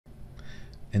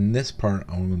in this part,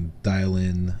 I'm going to dial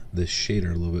in this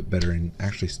shader a little bit better and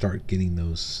actually start getting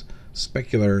those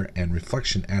specular and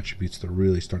reflection attributes to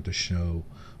really start to show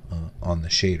on the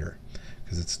shader,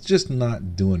 because it's just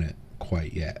not doing it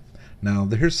quite yet. Now,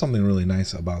 here's something really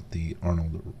nice about the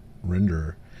Arnold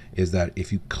renderer, is that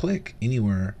if you click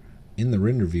anywhere in the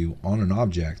render view on an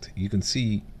object, you can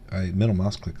see a middle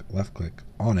mouse click, left click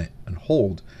on it and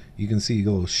hold, you can see a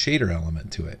little shader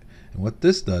element to it. And what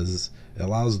this does is it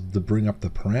allows to bring up the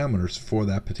parameters for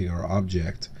that particular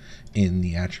object in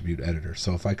the attribute editor.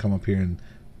 So if I come up here and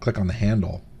click on the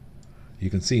handle, you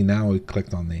can see now we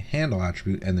clicked on the handle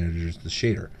attribute and there's the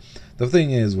shader. The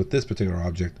thing is, with this particular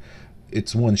object,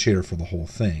 it's one shader for the whole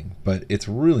thing, but it's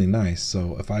really nice.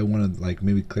 So if I want to like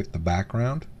maybe click the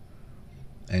background,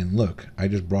 and look, I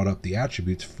just brought up the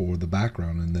attributes for the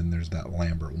background, and then there's that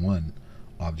Lambert 1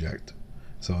 object.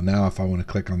 So now if I want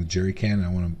to click on the jerry can and I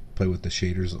want to play with the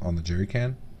shaders on the jerry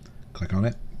can, click on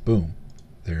it, boom,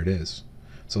 there it is.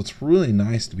 So it's really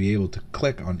nice to be able to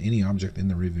click on any object in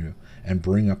the review and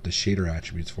bring up the shader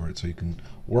attributes for it so you can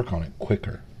work on it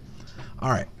quicker.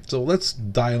 Alright, so let's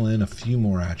dial in a few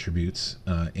more attributes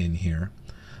in here.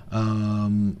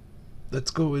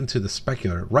 Let's go into the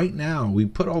specular. Right now, we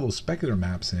put all those specular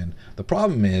maps in. The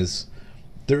problem is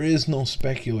there is no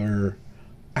specular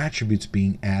attributes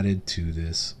being added to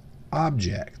this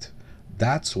object.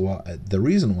 That's why, the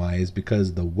reason why is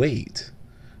because the weight,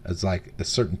 it's like a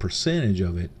certain percentage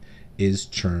of it is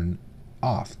turned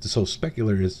off. So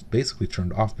specular is basically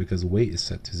turned off because weight is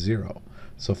set to 0.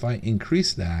 So if I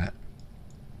increase that,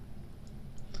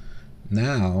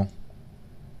 now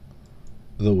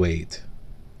the weight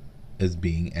is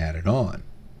being added on.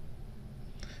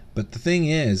 But the thing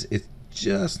is, it's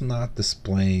just not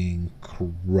displaying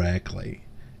correctly.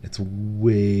 It's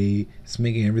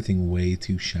making everything way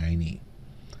too shiny.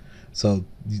 So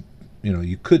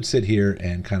you could sit here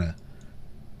and kind of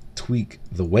tweak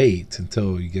the weight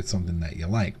until you get something that you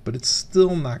like, but it's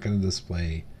still not going to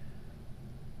display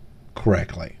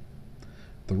correctly.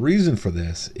 The reason for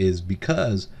this is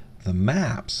because the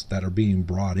maps that are being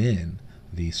brought in,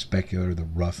 the specular, the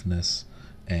roughness,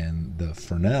 and the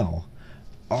Fresnel,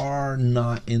 are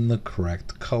not in the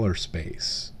correct color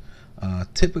space.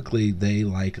 Typically they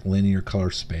like linear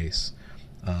color space,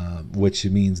 which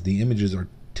means the images are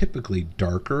typically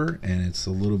darker and it's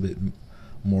a little bit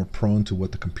more prone to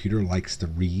what the computer likes to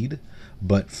read.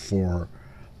 But for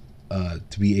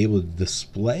to be able to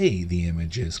display the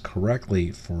images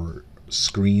correctly for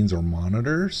screens or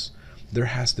monitors, there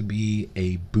has to be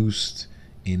a boost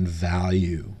in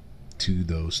value to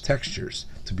those textures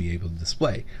to be able to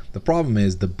display. The problem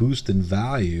is the boost in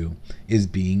value is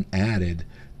being added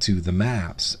to the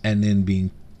maps and then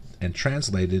being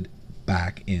translated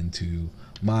back into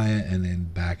Maya and then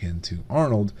back into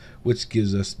Arnold, which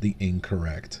gives us the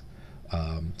incorrect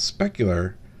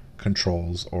specular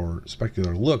controls or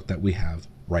specular look that we have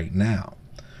right now.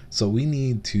 So we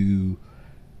need to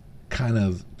kind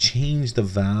of change the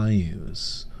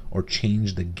values or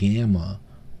change the gamma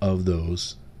of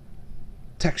those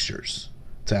textures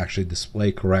to actually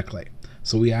display correctly.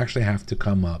 So we actually have to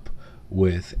come up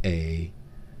with a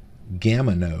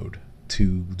gamma node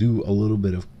to do a little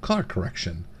bit of color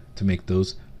correction to make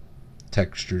those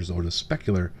textures or the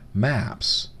specular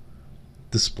maps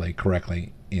display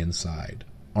correctly inside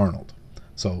Arnold.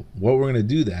 So what we're going to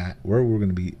do that, where we're going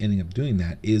to be ending up doing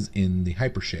that, is in the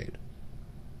hypershade.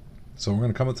 So we're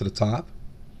going to come up to the top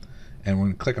and we're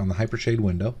going to click on the hypershade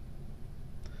window,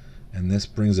 and this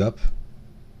brings up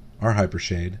our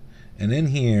hypershade. And in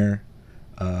here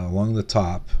along the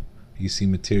top you see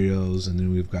materials, and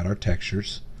then we've got our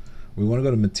textures. We want to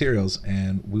go to materials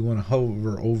and we want to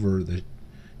hover over the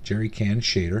jerry can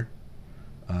shader,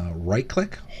 right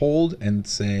click, hold, and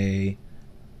say,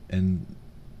 and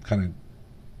kind of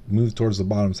move towards the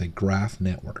bottom, say graph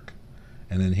network.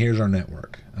 And then here's our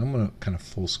network. I'm going to kind of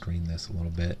full screen this a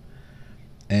little bit,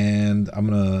 and I'm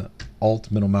going to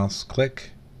alt middle mouse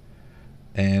click,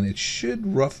 and it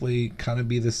should roughly kind of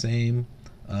be the same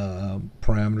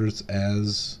parameters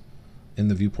as in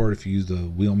the viewport. If you use the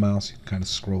wheel mouse, you can kind of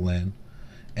scroll in,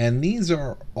 and these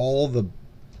are all the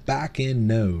back-end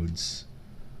nodes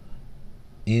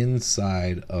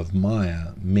inside of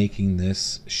Maya making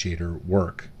this shader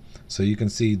work. So you can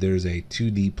see there's a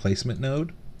 2D placement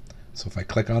node. So if I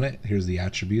click on it, here's the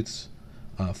attributes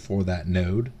for that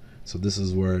node. So this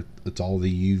is where it's all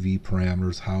the UV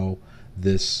parameters, how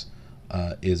this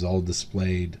is all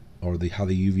displayed, or how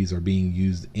the UVs are being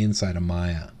used inside of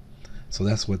Maya. So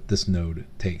that's what this node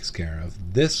takes care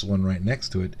of. This one right next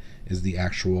to it is the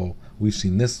actual, we've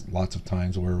seen this lots of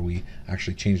times where we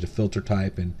actually change the filter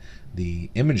type and the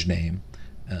image name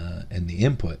and the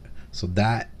input. So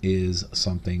that is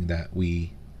something that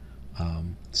we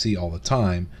see all the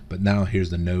time, but now here's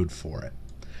the node for it.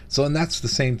 So, and that's the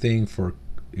same thing for,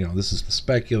 this is the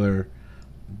specular,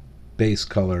 base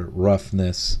color,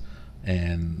 roughness,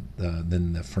 and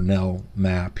then the Fresnel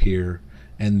map here,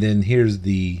 and then here's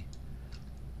the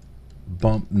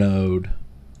bump node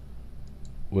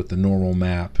with the normal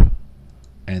map,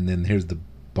 and then here's the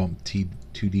bump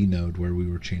 2D node where we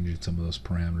were changing some of those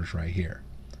parameters right here.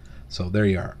 So there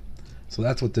you are. So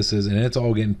that's what this is, and it's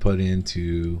all getting put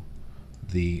into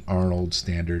the Arnold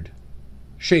standard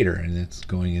shader, and it's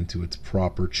going into its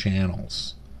proper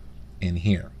channels in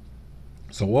here.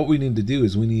 So what we need to do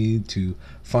is we need to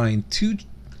find two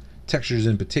textures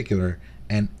in particular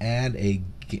and add a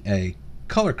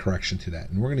color correction to that,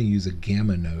 and we're going to use a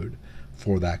gamma node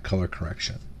for that color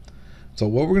correction. So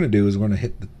what we're going to do is we're going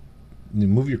to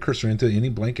move your cursor into any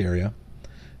blank area,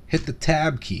 hit the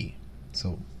tab key.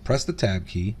 So press the tab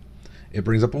key, it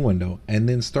brings up a window, and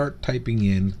then start typing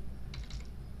in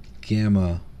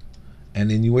gamma,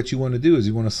 and then what you want to do is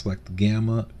you want to select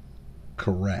gamma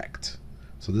correct.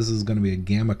 So this is going to be a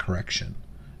gamma correction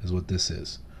is what this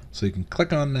is. So you can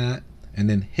click on that and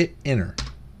then hit enter,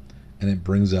 and it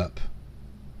brings up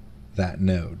that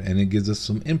node, and it gives us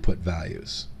some input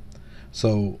values.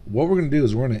 So what we're going to do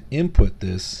is we're going to input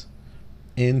this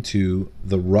into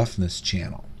the roughness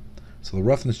channel. So the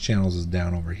roughness channels is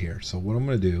down over here. So what I'm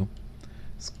going to do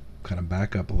is kind of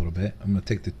back up a little bit. I'm going to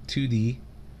take the 2D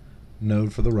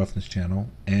node for the roughness channel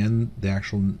and the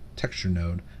actual texture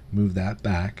node, move that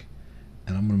back,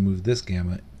 and I'm going to move this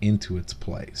gamma into its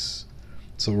place.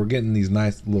 So we're getting these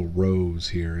nice little rows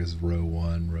here, is row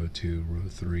 1, row 2, row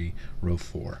 3, row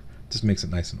 4. Just makes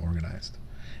it nice and organized.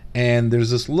 And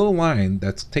there's this little line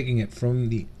that's taking it from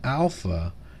the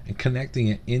alpha and connecting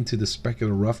it into the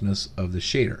specular roughness of the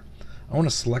shader. I want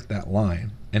to select that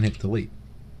line and hit delete,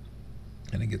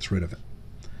 and it gets rid of it.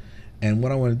 And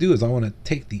what I want to do is I want to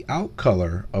take the out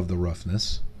color of the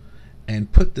roughness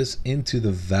and put this into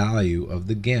the value of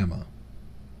the gamma.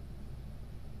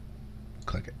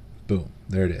 Click it. Boom.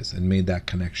 There it is, and made that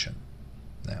connection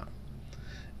now.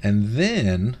 And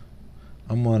then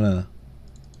I'm going to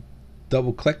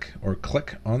double click or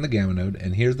click on the gamma node,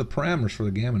 and here's the parameters for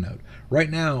the gamma node. Right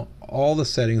now all the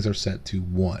settings are set to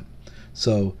 1.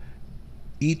 So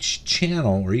each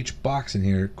channel or each box in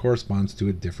here corresponds to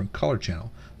a different color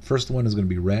channel. First one is going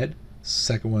to be red,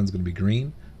 second one is going to be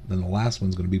green, then the last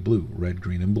one's going to be blue, red,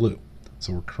 green, and blue.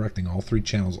 So we're correcting all 3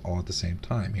 channels all at the same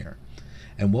time here.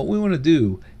 And what we want to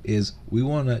do is we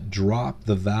want to drop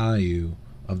the value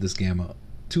of this gamma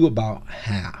to about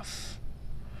half.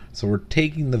 So we're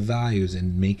taking the values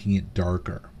and making it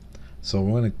darker. So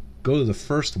we're going to go to the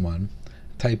first one,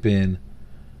 type in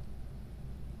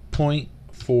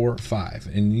 0.45,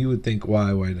 and you would think, why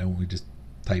don't we just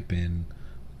type in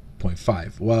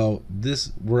 0.5? Well,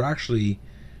 we're actually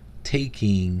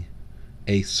taking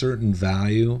a certain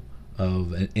value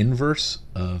of an inverse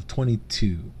of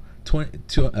 2.2,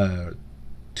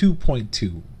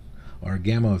 or a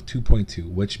gamma of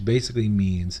 2.2, which basically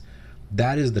means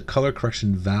that is the color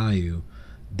correction value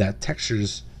that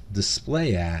textures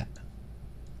display at.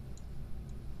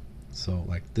 So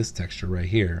like this texture right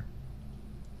here,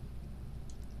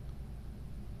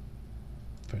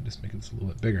 if I just make it a little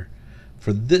bit bigger,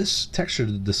 for this texture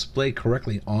to display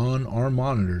correctly on our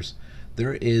monitors,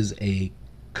 there is a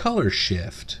color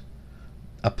shift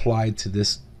applied to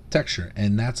this texture,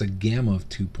 and that's a gamma of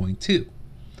 2.2.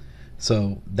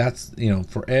 So that's,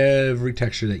 for every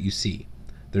texture that you see,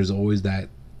 there's always that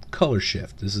color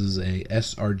shift. This is a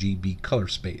sRGB color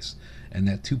space, and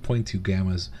that 2.2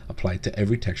 gamma is applied to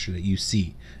every texture that you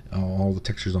see, all the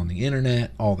textures on the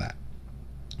internet, all that.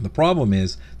 The problem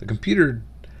is the computer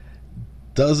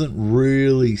doesn't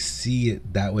really see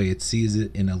it that way. It sees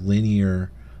it in a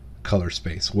linear color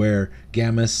space where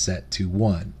gamma is set to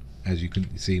 1. As you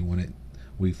can see, when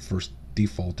we first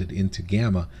defaulted into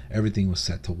gamma, everything was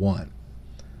set to 1.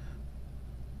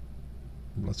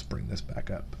 Let's bring this back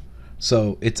up.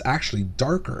 So it's actually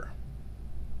darker.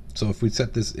 So if we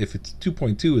set this, if it's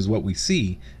 2.2 is what we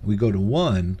see, and we go to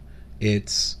 1,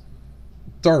 it's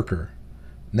darker.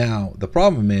 Now the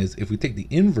problem is if we take the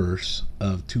inverse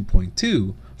of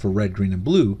 2.2 for red, green, and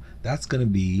blue, that's going to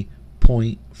be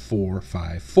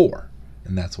 0.454,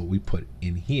 and that's what we put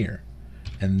in here.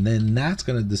 And then that's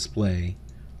going to display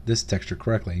this texture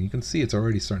correctly. And you can see it's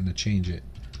already starting to change it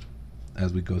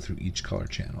as we go through each color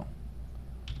channel.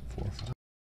 4, 5.